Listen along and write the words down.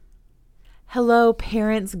Hello,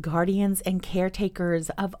 parents, guardians, and caretakers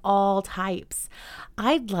of all types.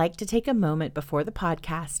 I'd like to take a moment before the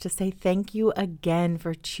podcast to say thank you again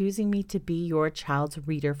for choosing me to be your child's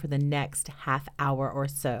reader for the next half hour or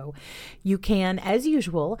so. You can, as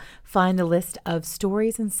usual, find a list of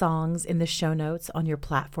stories and songs in the show notes on your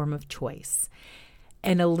platform of choice,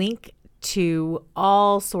 and a link to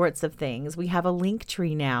all sorts of things. We have a link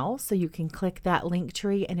tree now, so you can click that link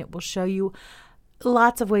tree and it will show you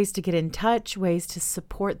lots of ways to get in touch, ways to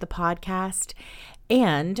support the podcast,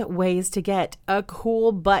 and ways to get a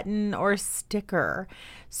cool button or sticker.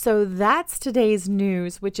 So that's today's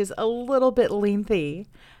news, which is a little bit lengthy.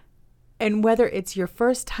 And whether it's your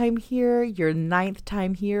first time here, your 9th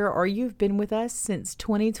time here, or you've been with us since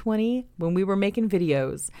 2020 when we were making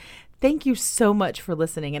videos, thank you so much for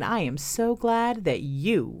listening, and I am so glad that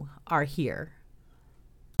you are here.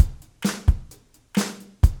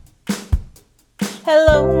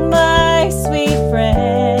 Hello, my sweet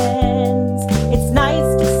friends. It's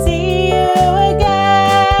nice to see you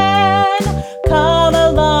again. Come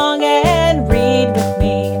along and read with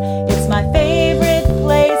me. It's my favorite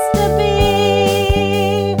place to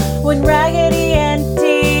be when Raggedy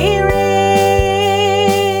Auntie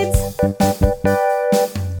reads.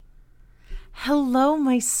 Hello,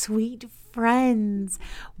 my sweet friends.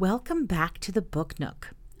 Welcome back to the Book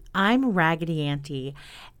Nook. I'm Raggedy Auntie,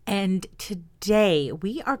 and today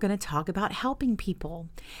we are going to talk about helping people,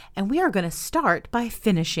 and we are going to start by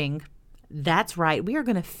finishing. That's right, we are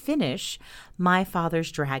going to finish My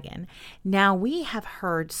Father's Dragon. Now, we have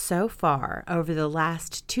heard so far over the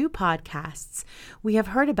last 2 podcasts, we have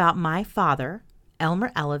heard about my father,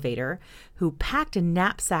 Elmer Elevator, who packed a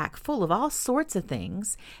knapsack full of all sorts of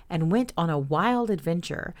things and went on a wild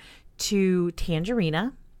adventure to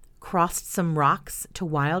Tangerina, crossed some rocks to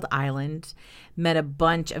Wild Island, met a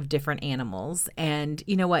bunch of different animals. And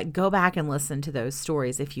you know what? Go back and listen to those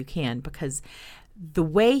stories if you can, because the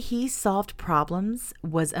way he solved problems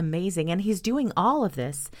was amazing. And he's doing all of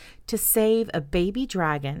this to save a baby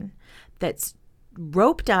dragon that's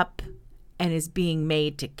roped up and is being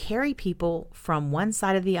made to carry people from one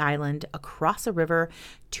side of the island across a river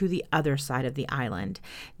to the other side of the island.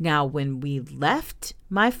 Now, when we left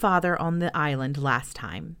my father on the island last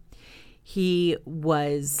time, he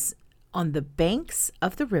was on the banks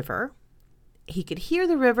of the river. He could hear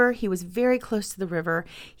the river. He was very close to the river.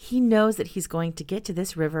 He knows that he's going to get to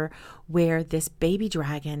this river where this baby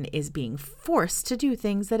dragon is being forced to do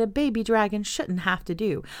things that a baby dragon shouldn't have to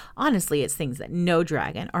do. Honestly, it's things that no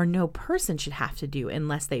dragon or no person should have to do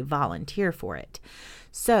unless they volunteer for it.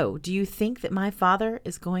 So, do you think that my father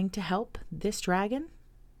is going to help this dragon?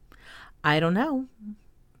 I don't know,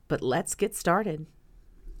 but let's get started.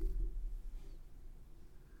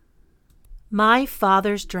 My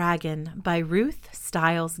Father's Dragon by Ruth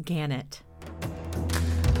Stiles Gannett.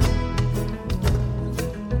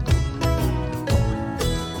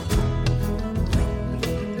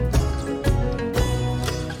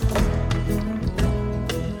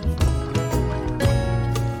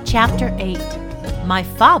 Chapter 8. My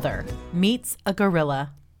Father Meets a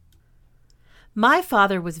Gorilla. My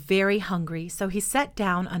father was very hungry, so he sat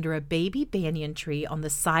down under a baby banyan tree on the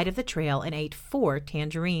side of the trail and ate 4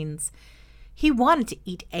 tangerines. He wanted to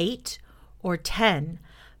eat 8 or 10,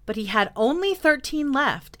 but he had only 13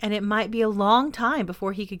 left, and it might be a long time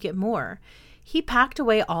before he could get more. He packed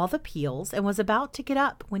away all the peels and was about to get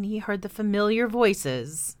up when he heard the familiar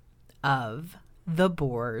voices of the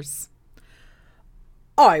boars.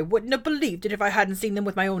 I wouldn't have believed it if I hadn't seen them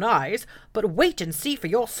with my own eyes, but wait and see for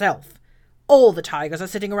yourself. All the tigers are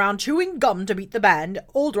sitting around chewing gum to beat the band.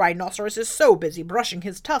 Old Rhinoceros is so busy brushing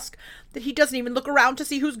his tusk that he doesn't even look around to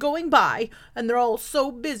see who's going by, and they're all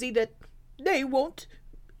so busy that they won't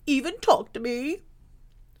even talk to me.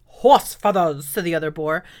 Horse feathers, said the other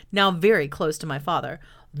boar, now very close to my father.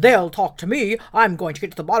 They'll talk to me. I'm going to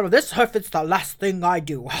get to the bottom of this if it's the last thing I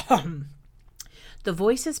do. The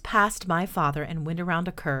voices passed my father and went around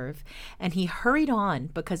a curve, and he hurried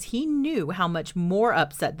on because he knew how much more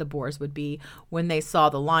upset the boars would be when they saw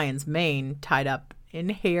the lion's mane tied up in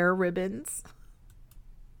hair ribbons.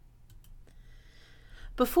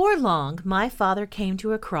 Before long, my father came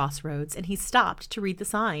to a crossroads, and he stopped to read the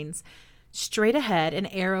signs. Straight ahead, an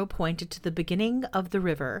arrow pointed to the beginning of the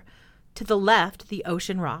river, to the left, the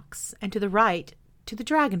ocean rocks, and to the right, to the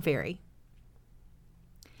Dragon Ferry.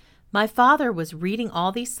 My father was reading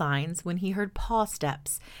all these signs when he heard paw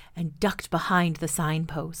steps and ducked behind the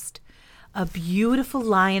signpost. A beautiful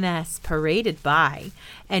lioness paraded by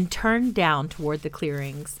and turned down toward the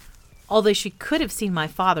clearings. Although she could have seen my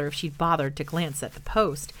father if she'd bothered to glance at the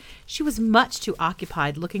post, she was much too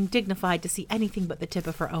occupied looking dignified to see anything but the tip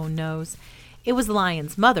of her own nose. It was the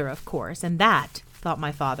lion's mother, of course, and that, thought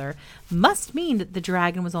my father, must mean that the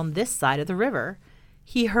dragon was on this side of the river.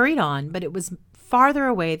 He hurried on, but it was farther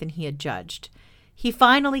away than he had judged. He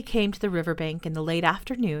finally came to the riverbank in the late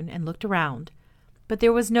afternoon and looked around, but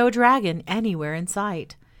there was no dragon anywhere in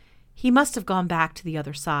sight. He must have gone back to the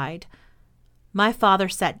other side. My father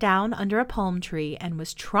sat down under a palm tree and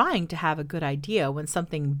was trying to have a good idea when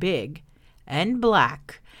something big and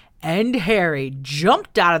black and hairy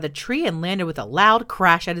jumped out of the tree and landed with a loud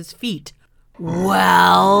crash at his feet.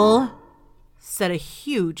 "Well?" said a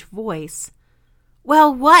huge voice.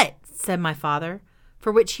 "Well, what?" said my father,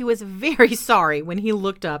 for which he was very sorry when he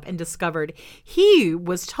looked up and discovered he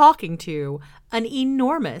was talking to an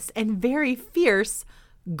enormous and very fierce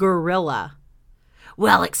gorilla.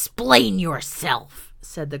 "Well, explain yourself,"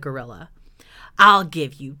 said the gorilla. "I'll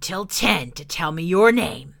give you till 10 to tell me your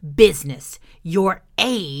name, business, your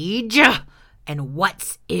age, and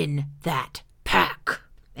what's in that pack."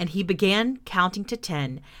 And he began counting to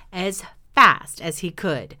 10 as fast as he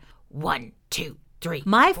could. 1, 2, 3.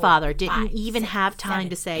 My father didn't even have time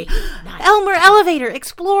to say, "Elmer, elevator,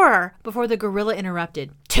 explorer," before the gorilla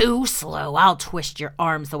interrupted. "Too slow. I'll twist your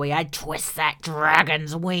arms the way I'd twist that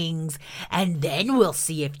dragon's wings, and then we'll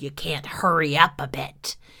see if you can't hurry up a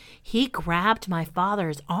bit." He grabbed my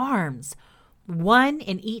father's arms, one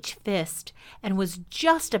in each fist, and was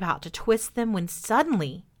just about to twist them when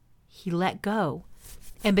suddenly he let go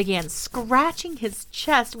and began scratching his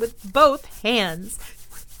chest with both hands.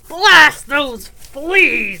 "Blast those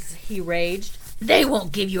fleas!" he raged. "They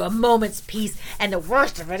won't give you a moment's peace, and the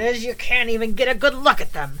worst of it is you can't even get a good look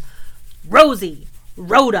at them. Rosie,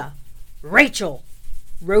 Rhoda, Rachel,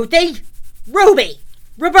 Ruthie, Ruby,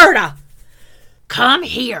 Roberta, come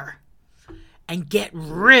here and get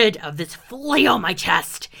rid of this flea on my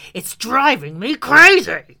chest. It's driving me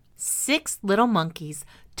crazy." 6 little monkeys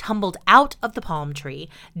tumbled out of the palm tree,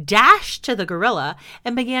 dashed to the gorilla,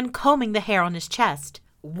 and began combing the hair on his chest.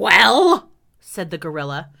 "Well," said the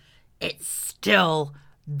gorilla, "it's still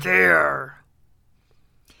there."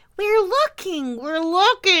 We're looking,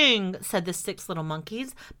 said the 6 little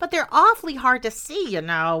monkeys, "but they're awfully hard to see, you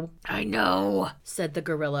know." "I know," said the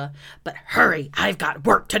gorilla, "but hurry, I've got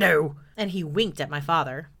work to do." And he winked at my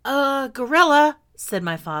father. Gorilla," said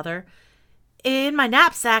my father, "in my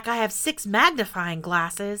knapsack I have 6 magnifying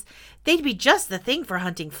glasses. They'd be just the thing for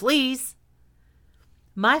hunting fleas."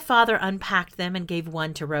 My father unpacked them and gave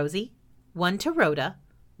one to Rosie, one to Rhoda,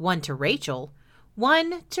 one to Rachel,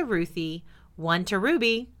 one to Ruthie, one to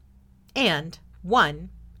Ruby, and one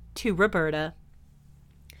to Roberta.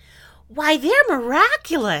 "Why, they're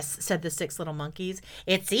miraculous," said the 6 little monkeys.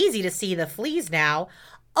 "It's easy to see the fleas now,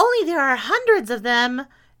 only there are hundreds of them."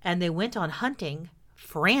 And they went on hunting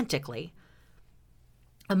frantically.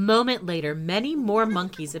 A moment later, many more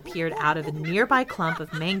monkeys appeared out of a nearby clump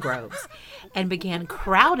of mangroves and began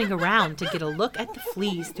crowding around to get a look at the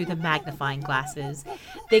fleas through the magnifying glasses.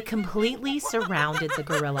 They completely surrounded the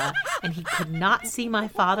gorilla, and he could not see my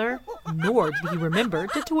father, nor did he remember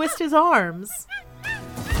to twist his arms.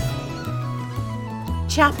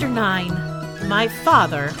 Chapter 9. My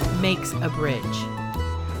Father Makes a Bridge.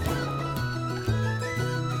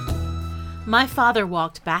 My father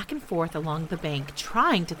walked back and forth along the bank,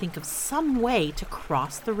 trying to think of some way to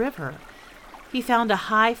cross the river. He found a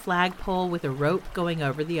high flagpole with a rope going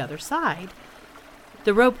over the other side.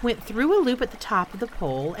 The rope went through a loop at the top of the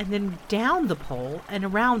pole and then down the pole and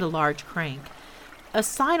around a large crank. A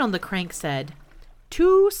sign on the crank said,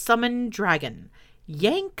 "To summon dragon.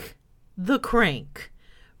 Yank the crank.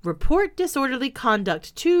 Report disorderly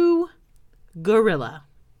conduct to gorilla."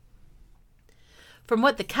 From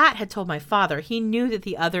what the cat had told my father, he knew that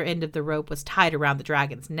the other end of the rope was tied around the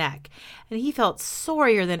dragon's neck, and he felt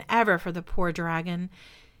sorrier than ever for the poor dragon.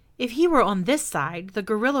 If he were on this side, the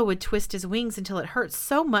gorilla would twist his wings until it hurt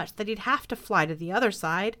so much that he'd have to fly to the other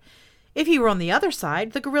side. If he were on the other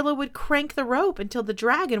side, the gorilla would crank the rope until the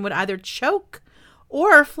dragon would either choke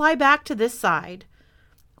or fly back to this side.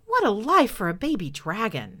 What a life for a baby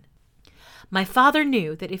dragon! My father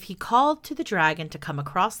knew that if he called to the dragon to come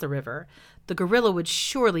across the river, the gorilla would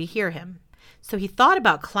surely hear him, so he thought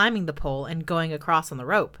about climbing the pole and going across on the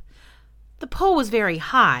rope. The pole was very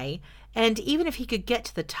high, and even if he could get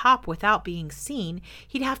to the top without being seen,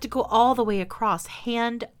 he'd have to go all the way across,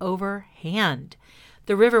 hand over hand.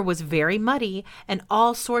 The river was very muddy, and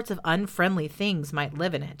all sorts of unfriendly things might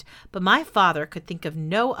live in it, but my father could think of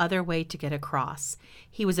no other way to get across.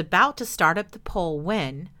 He was about to start up the pole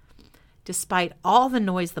when, Despite all the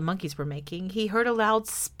noise the monkeys were making, he heard a loud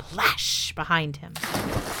splash behind him.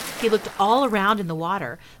 He looked all around in the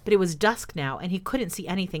water, but it was dusk now, and he couldn't see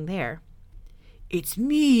anything there. "It's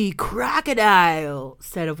me, Crocodile,"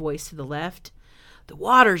 said a voice to the left. "The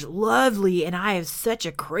water's lovely, and I have such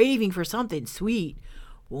a craving for something sweet.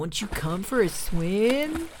 Won't you come for a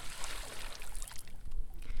swim?"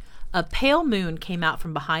 A pale moon came out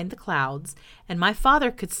from behind the clouds, and my father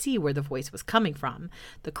could see where the voice was coming from.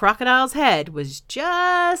 The crocodile's head was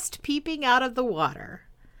just peeping out of the water.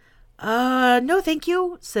 No thank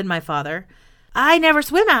you," said my father. "I never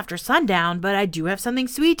swim after sundown, but I do have something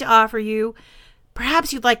sweet to offer you.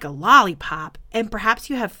 Perhaps you'd like a lollipop, and perhaps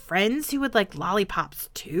you have friends who would like lollipops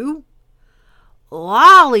too."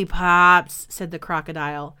 "Lollipops," said the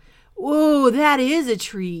crocodile. "Whoa, that is a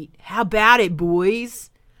treat. How about it, boys?"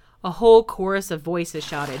 A whole chorus of voices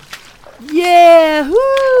shouted, "Yeah,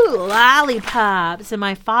 whoo, lollipops!" And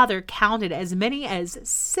my father counted as many as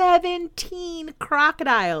 17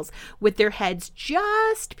 crocodiles with their heads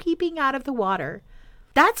just peeping out of the water.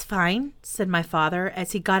 "That's fine," said my father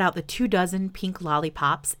as he got out the 24 pink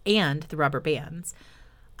lollipops and the rubber bands.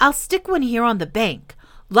 "I'll stick one here on the bank.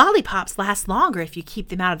 Lollipops last longer if you keep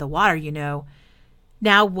them out of the water, you know.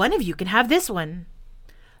 Now one of you can have this one."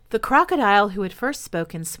 The crocodile who had first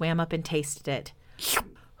spoken swam up and tasted it.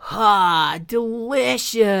 "Ha,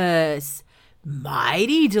 delicious!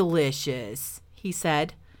 Mighty delicious," he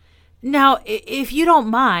said. "Now, if you don't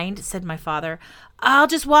mind," said my father, "I'll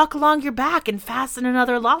just walk along your back and fasten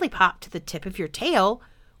another lollipop to the tip of your tail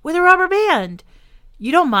with a rubber band.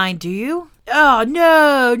 You don't mind, do you?" "Oh,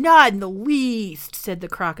 no, not in the least," said the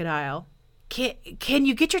crocodile. Can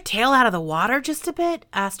you get your tail out of the water just a bit?"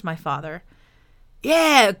 asked my father.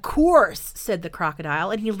 "Yeah, of course," said the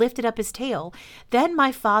crocodile, and he lifted up his tail. Then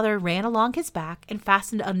my father ran along his back and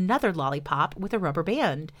fastened another lollipop with a rubber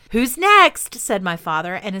band. "Who's next?" said my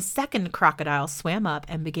father, and a second crocodile swam up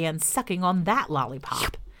and began sucking on that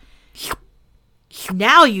lollipop.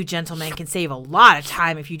 "Now you gentlemen can save a lot of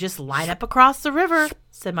time if you just line up across the river,"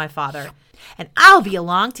 said my father, "and I'll be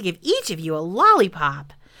along to give each of you a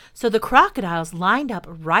lollipop." So the crocodiles lined up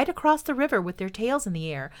right across the river with their tails in the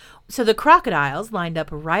air,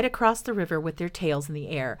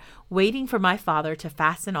 waiting for my father to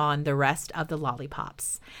fasten on the rest of the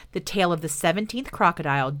lollipops. The tail of the 17th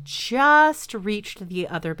crocodile just reached the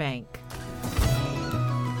other bank.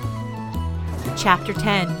 Chapter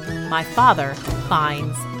 10. My Father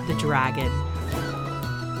Finds the Dragon.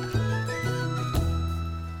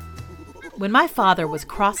 When my father was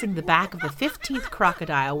crossing the back of the 15th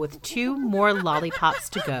crocodile with 2 more lollipops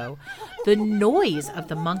to go, the noise of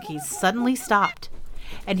the monkeys suddenly stopped,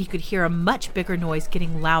 and he could hear a much bigger noise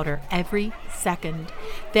getting louder every second.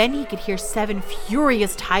 Then he could hear 7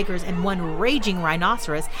 furious tigers and 1 raging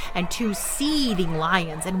rhinoceros and 2 seething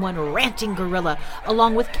lions and 1 ranting gorilla,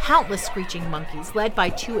 along with countless screeching monkeys led by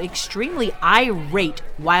 2 extremely irate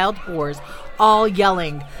wild boars, all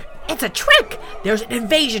yelling, "It's a trick! There's an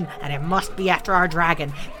invasion, and it must be after our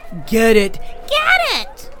dragon. Get it! Get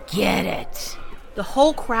it! Get it!" The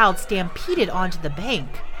whole crowd stampeded onto the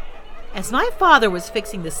bank. As my father was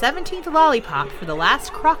fixing the 17th lollipop for the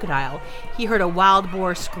last crocodile, he heard a wild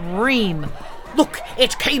boar scream, "Look,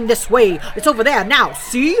 it came this way. It's over there now,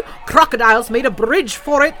 see? Crocodiles made a bridge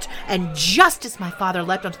for it." And just as my father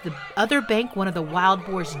leapt onto the other bank, one of the wild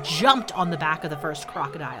boars jumped on the back of the first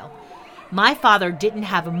crocodile. My father didn't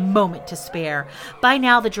have a moment to spare. By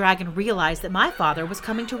now, the dragon realized that my father was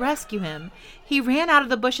coming to rescue him. He ran out of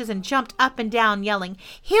the bushes and jumped up and down, yelling,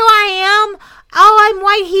 "Here I am! Oh, I'm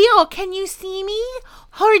right here! Can you see me?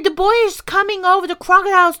 Hurry, the boys coming over, the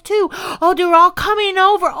crocodiles too! Oh, they're all coming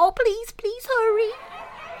over! Oh, please, please hurry!"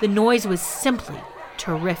 The noise was simply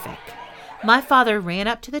terrific. My father ran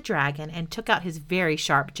up to the dragon and took out his very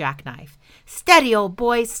sharp jackknife. "Steady, old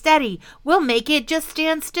boy, steady! We'll make it, just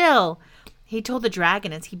stand still," he told the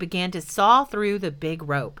dragon as he began to saw through the big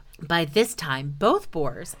rope. By this time, both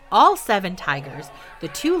boars, all 7 tigers, the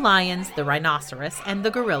 2 lions, the rhinoceros, and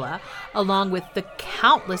the gorilla, along with the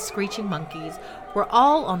countless screeching monkeys, were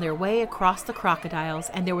all on their way across the crocodiles,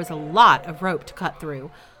 and there was a lot of rope to cut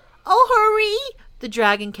through. "Oh, hurry!" the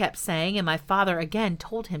dragon kept saying, and my father again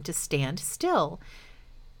told him to stand still.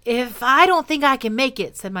 "If I don't think I can make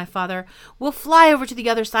it," said my father, "we'll fly over to the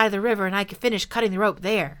other side of the river and I can finish cutting the rope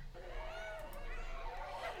there."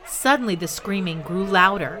 Suddenly the screaming grew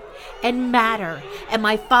louder and madder, and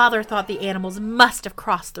my father thought the animals must have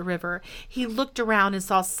crossed the river. He looked around and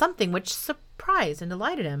saw something which surprised and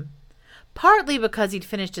delighted him. Partly because he'd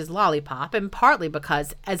finished his lollipop, and partly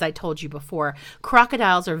because, as I told you before,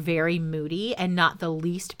 crocodiles are very moody and not the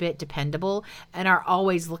least bit dependable and are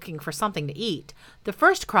always looking for something to eat. The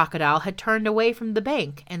first crocodile had turned away from the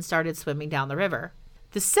bank and started swimming down the river.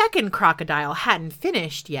 The second crocodile hadn't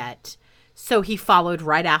finished yet, so he followed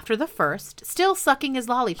right after the first, still sucking his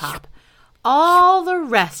lollipop. All the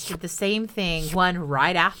rest did the same thing, one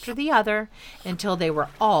right after the other, until they were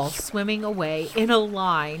all swimming away in a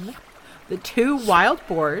line. The 2 wild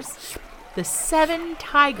boars, the 7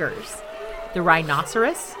 tigers, the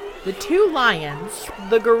rhinoceros, the 2 lions,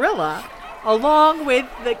 the gorilla, along with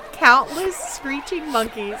the countless screeching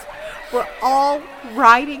monkeys, were all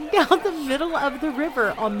riding down the middle of the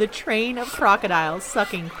river on the train of crocodiles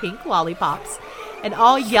sucking pink lollipops, and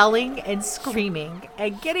all yelling and screaming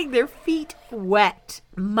and getting their feet wet.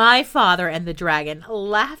 My father and the dragon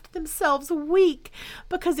laughed themselves weak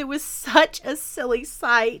because it was such a silly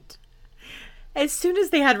sight. As soon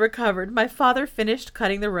as they had recovered, my father finished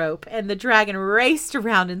cutting the rope, and the dragon raced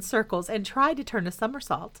around in circles and tried to turn a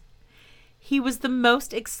somersault. He was the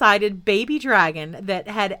most excited baby dragon that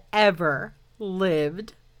had ever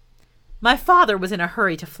lived. My father was in a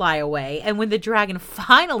hurry to fly away, and when the dragon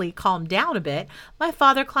finally calmed down a bit, my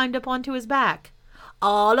father climbed up onto his back.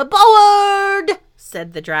 "All aboard!"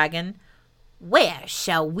 said the dragon. "Where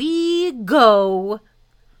shall we go?"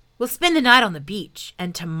 "We'll spend the night on the beach,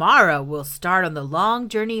 and tomorrow we'll start on the long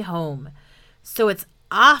journey home. So it's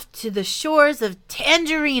off to the shores of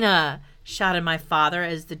Tangerina," shouted my father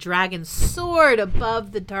as the dragon soared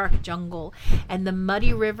above the dark jungle and the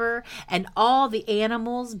muddy river and all the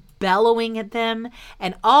animals bellowing at them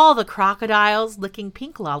and all the crocodiles licking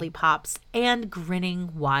pink lollipops and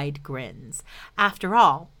grinning wide grins. After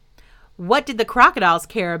all, what did the crocodiles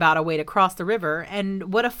care about a way to cross the river,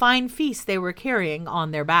 and what a fine feast they were carrying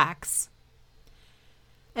on their backs?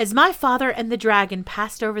 As my father and the dragon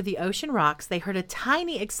passed over the ocean rocks, they heard a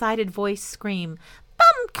tiny, excited voice scream,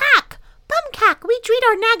 "Bumcock! Bumcock! We treat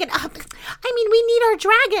our naggin! We need our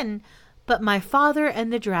dragon!" But my father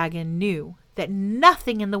and the dragon knew that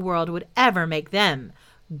nothing in the world would ever make them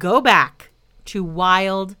go back to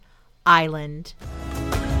Wild Island.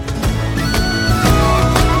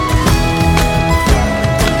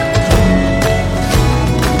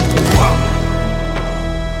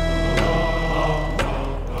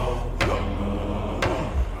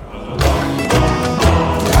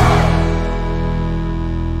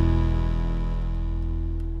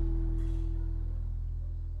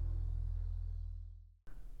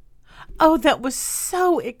 Oh, that was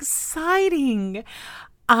so exciting.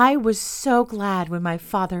 I was so glad when my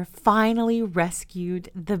father finally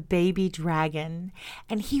rescued the baby dragon.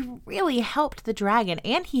 And he really helped the dragon,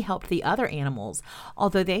 and he helped the other animals,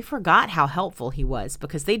 although they forgot how helpful he was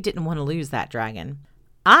because they didn't want to lose that dragon.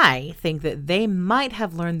 I think that they might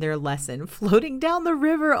have learned their lesson floating down the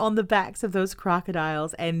river on the backs of those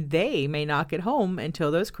crocodiles, and they may not get home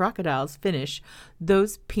until those crocodiles finish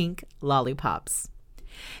those pink lollipops.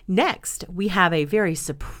 Next, we have a very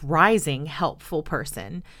surprising, helpful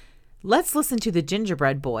person. Let's listen to the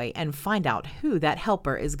gingerbread boy and find out who that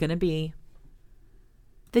helper is going to be.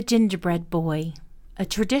 The Gingerbread Boy, a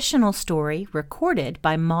traditional story recorded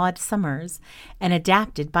by Maud Summers and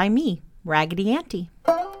adapted by me, Raggedy Auntie.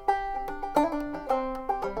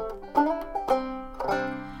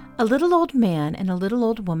 A little old man and a little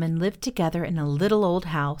old woman lived together in a little old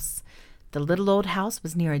house. The little old house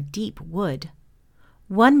was near a deep wood.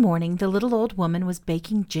 One morning, the little old woman was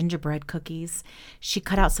baking gingerbread cookies. She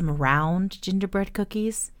cut out some round gingerbread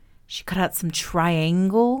cookies. She cut out some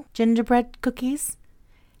triangle gingerbread cookies.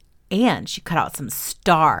 And she cut out some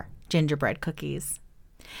star gingerbread cookies.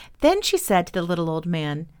 Then she said to the little old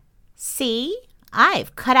man, "See,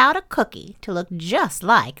 I've cut out a cookie to look just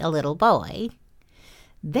like a little boy."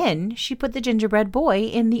 Then she put the gingerbread boy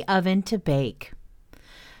in the oven to bake.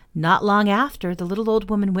 Not long after, the little old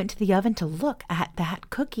woman went to the oven to look at that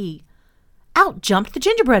cookie. Out jumped the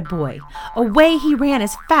gingerbread boy. Away he ran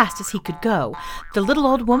as fast as he could go. The little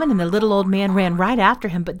old woman and the little old man ran right after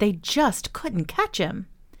him, but they just couldn't catch him.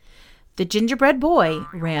 The gingerbread boy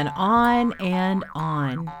ran on and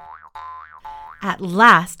on. At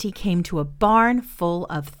last he came to a barn full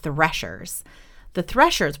of threshers. The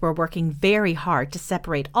threshers were working very hard to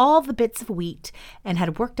separate all the bits of wheat and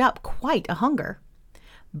had worked up quite a hunger.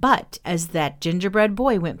 But as that gingerbread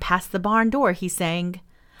boy went past the barn door, he sang,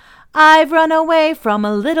 "I've run away from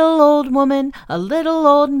a little old woman, a little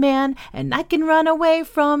old man, and I can run away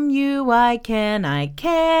from you, I can, I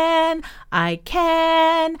can, I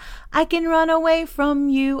can, I can run away from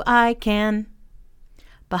you, I can."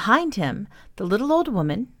 Behind him, the little old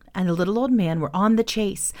woman, and the little old man were on the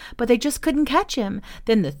chase, but they just couldn't catch him.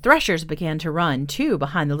 Then the threshers began to run, too,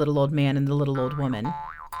 behind the little old man and the little old woman.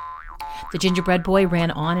 The gingerbread boy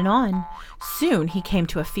ran on and on. Soon he came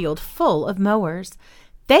to a field full of mowers.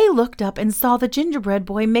 They looked up and saw the gingerbread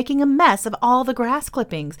boy making a mess of all the grass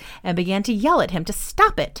clippings and began to yell at him to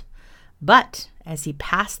stop it. But as he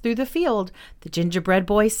passed through the field, the gingerbread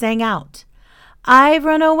boy sang out, "I've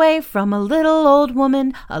run away from a little old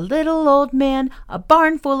woman, a little old man, a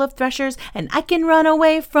barn full of threshers, and I can run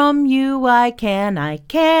away from you. I can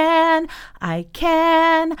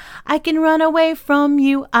run away from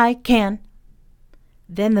you, I can."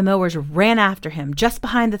 Then the mowers ran after him, just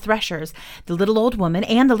behind the threshers, the little old woman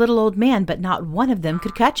and the little old man, but not one of them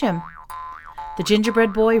could catch him. The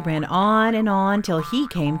gingerbread boy ran on and on till he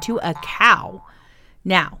came to a cow.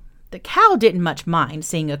 Now, the cow didn't much mind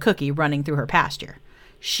seeing a cookie running through her pasture.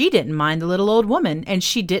 She didn't mind the little old woman, and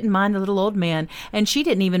she didn't mind the little old man, and she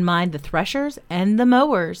didn't even mind the threshers and the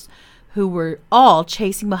mowers, who were all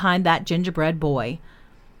chasing behind that gingerbread boy.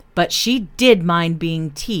 But she did mind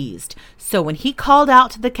being teased, so when he called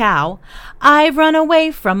out to the cow, "I've run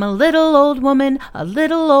away from a little old woman, a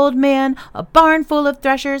little old man, a barn full of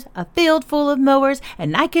threshers, a field full of mowers,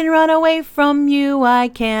 and I can run away from you, I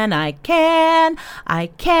can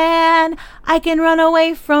run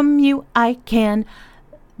away from you, I can."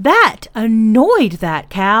 That annoyed that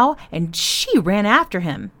cow, and she ran after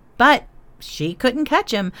him, but she couldn't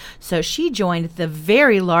catch him, so she joined the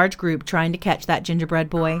very large group trying to catch that gingerbread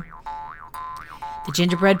boy. The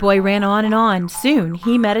gingerbread boy ran on and on. Soon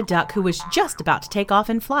he met a duck who was just about to take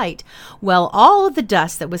off in flight. Well, all of the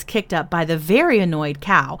dust that was kicked up by the very annoyed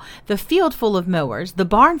cow, the field full of mowers, the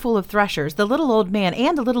barn full of threshers, the little old man,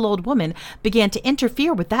 and the little old woman began to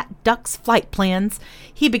interfere with that duck's flight plans.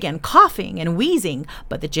 He began coughing and wheezing,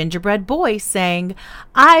 but the gingerbread boy sang,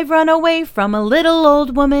 "I've run away from a little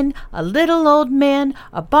old woman, a little old man,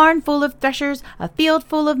 a barn full of threshers, a field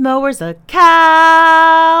full of mowers, a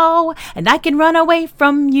cow, and I can run away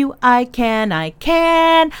from you, I can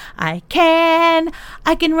run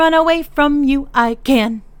away from you, I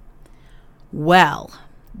can." Well,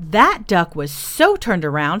 that duck was so turned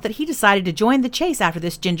around that he decided to join the chase after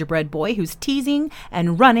this gingerbread boy whose teasing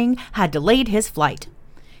and running had delayed his flight.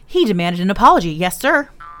 He demanded an apology, yes sir.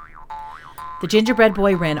 The gingerbread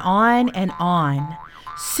boy ran on and on.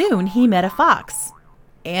 Soon he met a fox.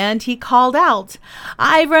 And he called out,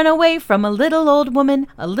 "I've run away from a little old woman,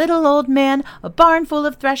 a little old man, a barn full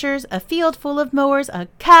of threshers, a field full of mowers, a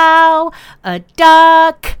cow, a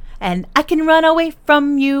duck, and I can run away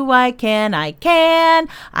from you, I can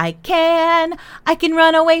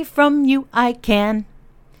run away from you, I can."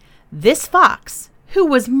 This fox, who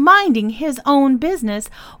was minding his own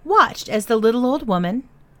business, watched as the little old woman,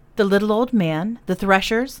 the little old man, the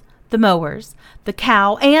threshers, the mowers, the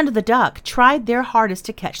cow, and the duck tried their hardest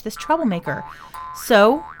to catch this troublemaker.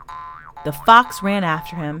 So the fox ran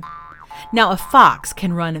after him. Now, a fox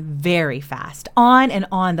can run very fast. On and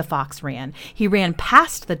on the fox ran. He ran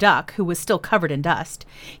past the duck, who was still covered in dust.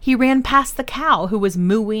 He ran past the cow, who was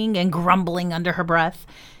mooing and grumbling under her breath.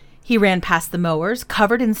 He ran past the mowers,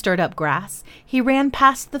 covered in stirred-up grass. He ran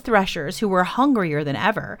past the threshers, who were hungrier than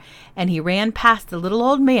ever. And he ran past the little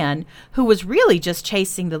old man, who was really just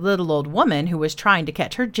chasing the little old woman who was trying to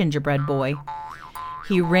catch her gingerbread boy.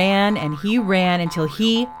 He ran and he ran until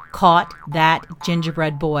he caught that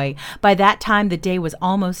gingerbread boy. By that time, the day was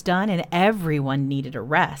almost done, and everyone needed a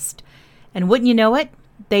rest. And wouldn't you know it,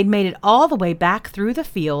 they'd made it all the way back through the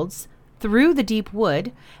fields, through the deep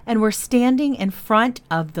wood, and were standing in front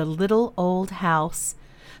of the little old house.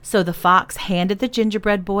 So the fox handed the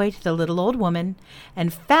gingerbread boy to the little old woman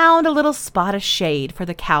and found a little spot of shade for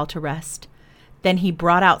the cow to rest. Then he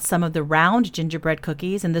brought out some of the round gingerbread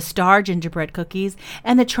cookies and the star gingerbread cookies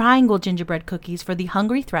and the triangle gingerbread cookies for the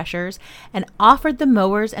hungry threshers, and offered the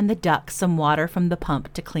mowers and the ducks some water from the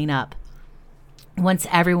pump to clean up. Once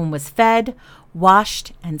everyone was fed,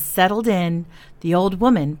 washed, and settled in, the old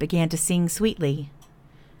woman began to sing sweetly.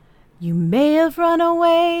 "You may have run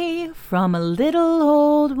away from a little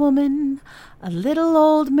old woman, a little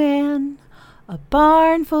old man, a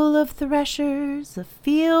barn full of threshers, a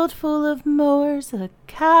field full of mowers, a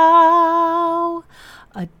cow,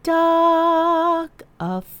 a duck,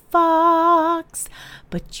 a fox,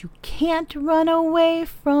 but you can't run away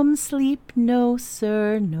from sleep, no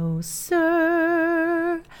sir, no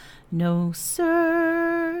sir, no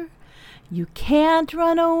sir. You can't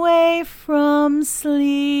run away from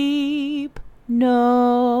sleep,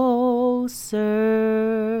 no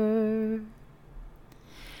sir."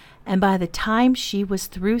 And by the time she was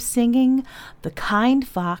through singing, the kind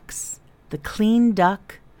fox, the clean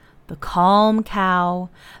duck, the calm cow,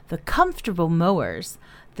 the comfortable mowers,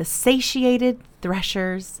 the satiated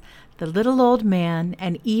threshers, the little old man,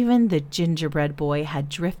 and even the gingerbread boy had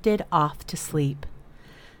drifted off to sleep.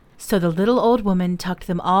 So the little old woman tucked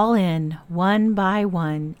them all in, one by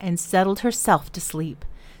one, and settled herself to sleep,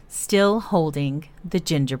 still holding the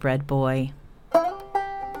gingerbread boy.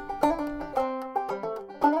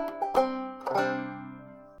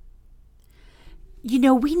 You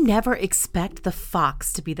know, we never expect the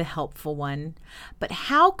fox to be the helpful one, but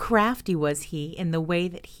how crafty was he in the way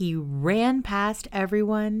that he ran past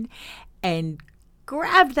everyone and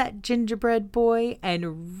grabbed that gingerbread boy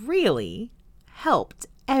and really helped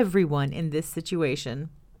everyone in this situation.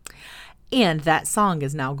 And that song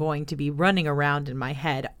is now going to be running around in my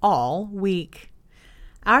head all week.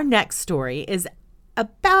 Our next story is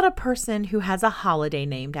about a person who has a holiday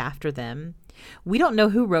named after them. We don't know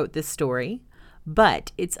who wrote this story,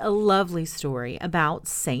 but it's a lovely story about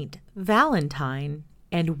Saint Valentine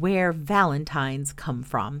and where Valentines come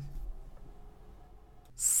from.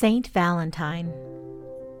 Saint Valentine.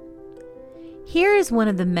 Here is one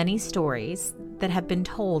of the many stories that have been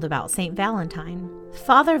told about Saint Valentine.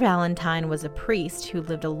 Father Valentine was a priest who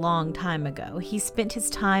lived a long time ago. He spent his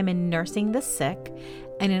time in nursing the sick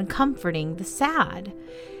and in comforting the sad.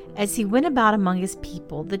 As he went about among his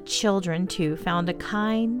people, the children, too, found a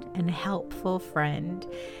kind and helpful friend.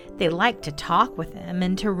 They liked to talk with him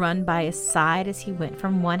and to run by his side as he went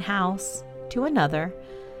from one house to another.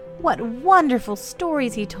 What wonderful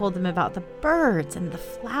stories he told them about the birds and the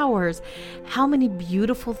flowers. How many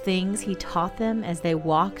beautiful things he taught them as they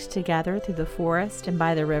walked together through the forest and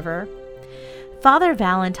by the river. Father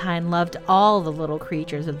Valentine loved all the little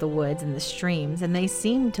creatures of the woods and the streams, and they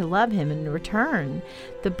seemed to love him in return.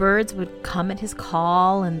 The birds would come at his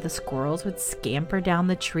call, and the squirrels would scamper down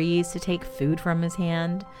the trees to take food from his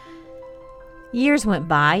hand. Years went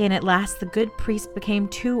by, and at last the good priest became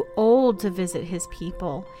too old to visit his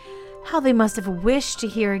people. How they must have wished to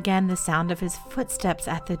hear again the sound of his footsteps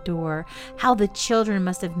at the door. How the children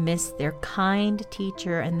must have missed their kind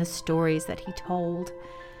teacher and the stories that he told.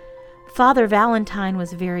 Father Valentine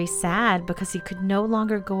was very sad because he could no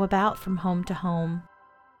longer go about from home to home.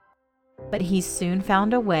 But he soon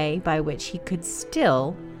found a way by which he could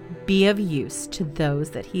still be of use to those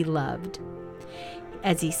that he loved.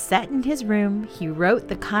 As he sat in his room, he wrote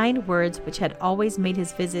the kind words which had always made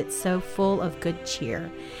his visits so full of good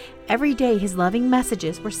cheer. Every day his loving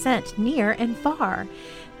messages were sent near and far.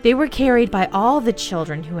 They were carried by all the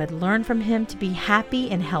children who had learned from him to be happy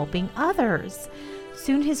in helping others.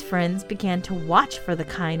 Soon his friends began to watch for the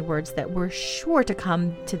kind words that were sure to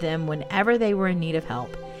come to them whenever they were in need of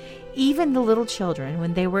help. Even the little children,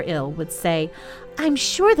 when they were ill, would say, "I'm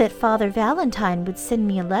sure that Father Valentine would send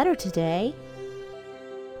me a letter today."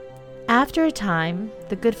 After a time,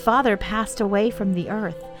 the good father passed away from the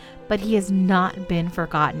earth, but he has not been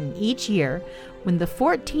forgotten. Each year, when the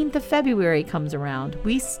 14th of February comes around,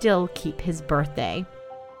 we still keep his birthday.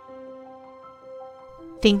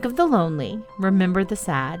 Think of the lonely, remember the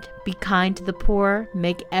sad, be kind to the poor,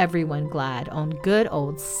 make everyone glad on good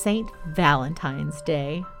old Saint Valentine's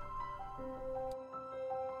Day.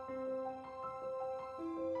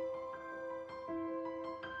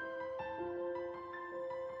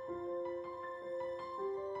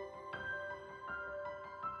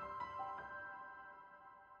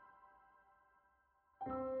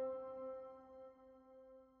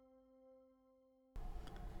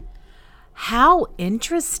 How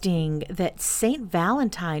interesting that Saint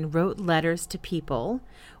Valentine wrote letters to people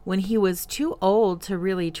when he was too old to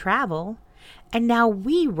really travel, and now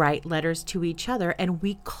we write letters to each other and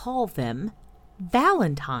we call them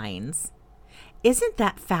Valentines. Isn't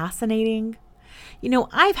that fascinating? You know,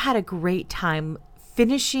 I've had a great time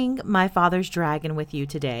finishing My Father's Dragon with you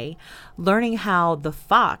today, learning how the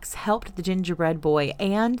fox helped the gingerbread boy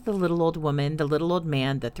and the little old woman, the little old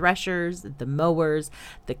man, the threshers, the mowers,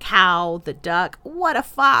 the cow, the duck. What a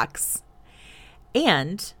fox!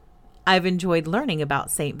 And I've enjoyed learning about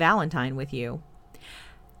Saint Valentine with you.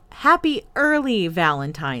 Happy early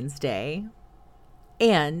Valentine's Day.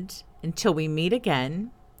 And until we meet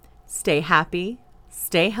again, stay happy,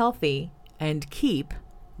 stay healthy, and keep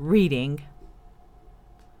reading.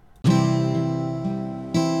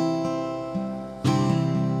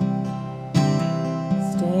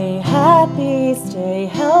 Stay happy, stay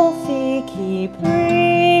healthy, keep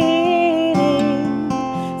reading.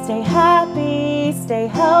 Stay happy, stay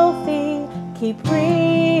healthy, keep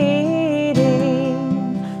reading.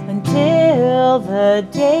 Until the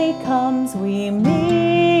day comes we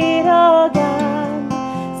meet again.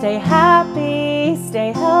 Stay happy,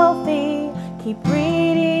 stay healthy, keep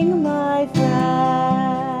reading.